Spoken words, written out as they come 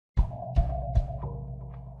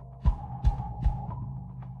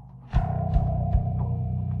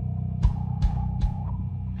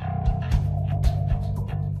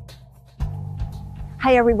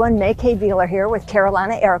Hi everyone, May K. Beeler here with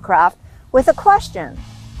Carolina Aircraft with a question.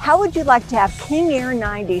 How would you like to have King Air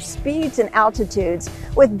 90 speeds and altitudes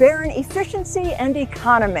with Baron efficiency and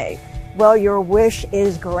economy? Well, your wish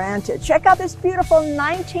is granted. Check out this beautiful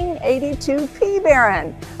 1982 P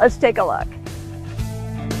Baron. Let's take a look.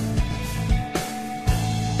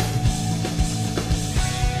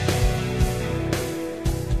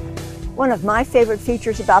 One of my favorite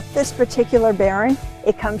features about this particular Baron,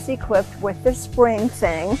 it comes equipped with this spring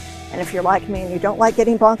thing. And if you're like me and you don't like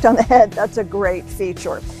getting bonked on the head, that's a great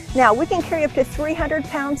feature. Now, we can carry up to 300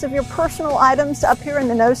 pounds of your personal items up here in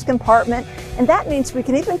the nose compartment. And that means we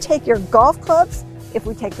can even take your golf clubs if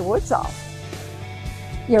we take the woods off.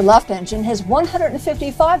 Your left engine has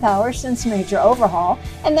 155 hours since major overhaul,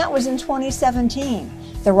 and that was in 2017.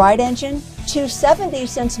 The right engine, 270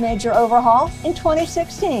 since major overhaul in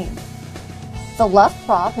 2016. The left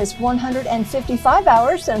prop has 155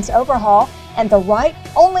 hours since overhaul, and the right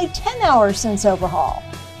only 10 hours since overhaul.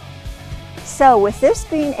 So with this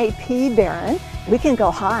being a P Baron, we can go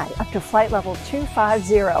high up to flight level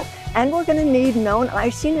 250, and we're going to need known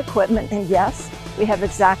icing equipment, and yes, we have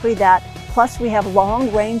exactly that. Plus we have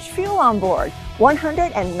long range fuel on board,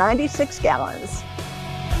 196 gallons.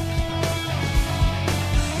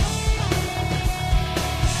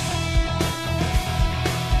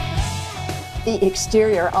 The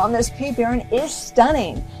exterior on this P Baron is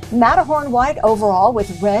stunning. Matterhorn white overall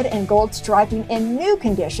with red and gold striping in new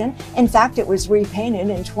condition. In fact, it was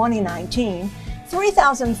repainted in 2019.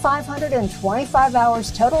 3,525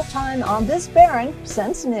 hours total time on this Baron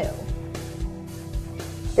since new.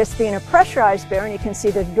 This being a pressurized Baron, you can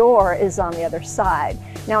see the door is on the other side.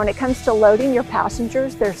 Now, when it comes to loading your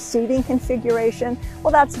passengers, their seating configuration,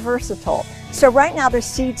 well, that's versatile. So right now the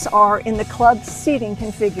seats are in the club seating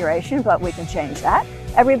configuration, but we can change that.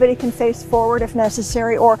 Everybody can face forward if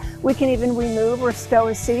necessary, or we can even remove or stow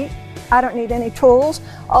a seat. I don't need any tools.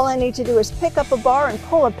 All I need to do is pick up a bar and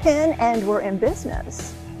pull a pin, and we're in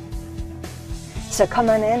business. So come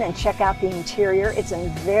on in and check out the interior. It's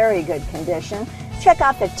in very good condition. Check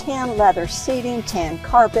out the tan leather seating, tan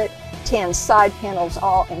carpet, tan side panels,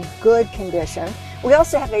 all in good condition. We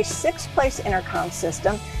also have a 6-place intercom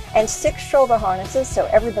system and 6 shoulder harnesses so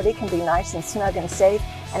everybody can be nice and snug and safe,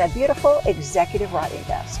 and a beautiful executive writing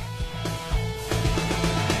desk.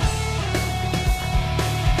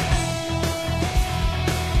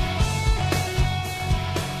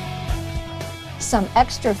 Some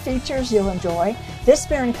extra features you'll enjoy. This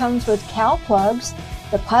Baron comes with cowl plugs.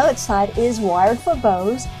 The pilot side is wired for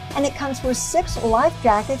bows, and it comes with 6 life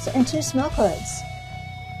jackets and 2 smoke hoods.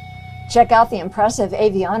 Check out the impressive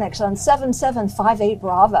avionics on 7758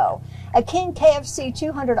 Bravo, a King KFC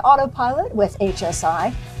 200 autopilot with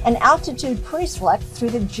HSI, an altitude pre-select through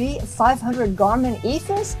the G500 Garmin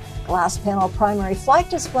EFIS, glass panel primary flight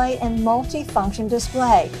display, and multi-function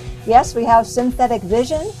display. Yes, we have synthetic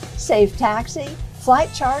vision, safe taxi,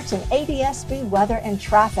 flight charts, and ADS-B weather and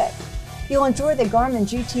traffic. You'll enjoy the Garmin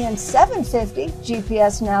GTN 750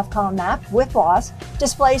 GPS Navcom map with BOSS,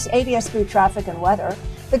 displays ADS-B traffic and weather.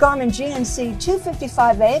 The Garmin GNC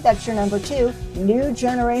 255A, that's your number 2, new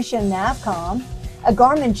generation Navcom. A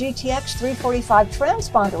Garmin GTX 345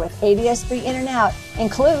 transponder with ADS-B in and out,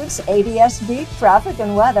 includes ADS-B traffic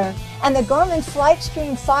and weather. And the Garmin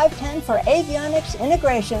FlightStream 510 for avionics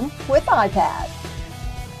integration with iPad.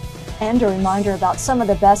 And a reminder about some of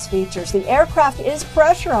the best features. The aircraft is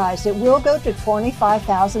pressurized. It will go to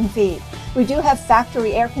 25,000 feet. We do have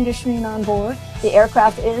factory air conditioning on board. The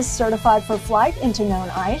aircraft is certified for flight into known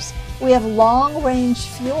ice. We have long-range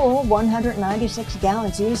fuel, 196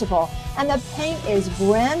 gallons usable, and the paint is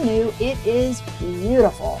brand new. It is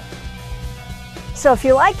beautiful. So if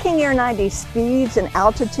you like King Air 90 speeds and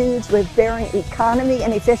altitudes with Baron economy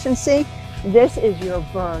and efficiency, this is your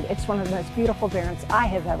bird. It's one of the most beautiful Barons I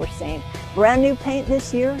have ever seen. Brand new paint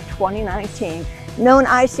this year, 2019. Known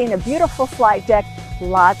icing, a beautiful flight deck,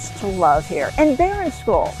 lots to love here. And Baron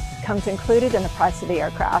School comes included in the price of the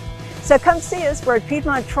aircraft. So come see us. We're at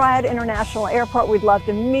Piedmont Triad International Airport. We'd love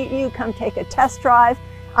to meet you. Come take a test drive.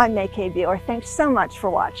 I'm May K. Beeler. Thanks so much for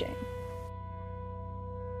watching.